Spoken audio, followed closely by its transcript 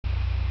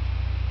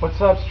What's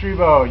up,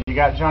 Strebo? You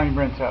got Johnny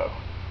Brento.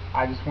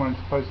 I just wanted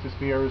to post this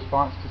video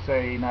response to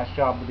say nice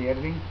job with the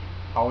editing.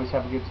 Always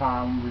have a good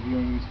time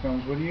reviewing these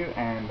films with you,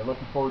 and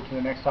looking forward to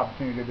the next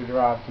opportunity to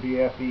drive to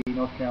BFE,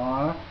 North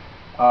Carolina.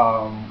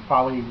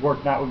 Probably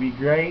work night would be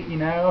great, you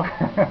know,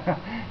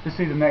 to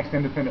see the next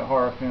independent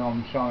horror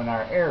film shown in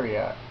our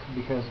area,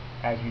 because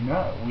as you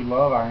know, we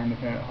love our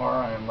independent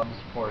horror and love to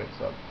support it.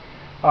 So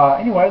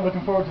anyway,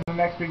 looking forward to the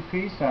next big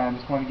piece, and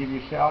just want to give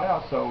you a shout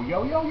out. So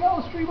yo,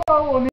 Strebo!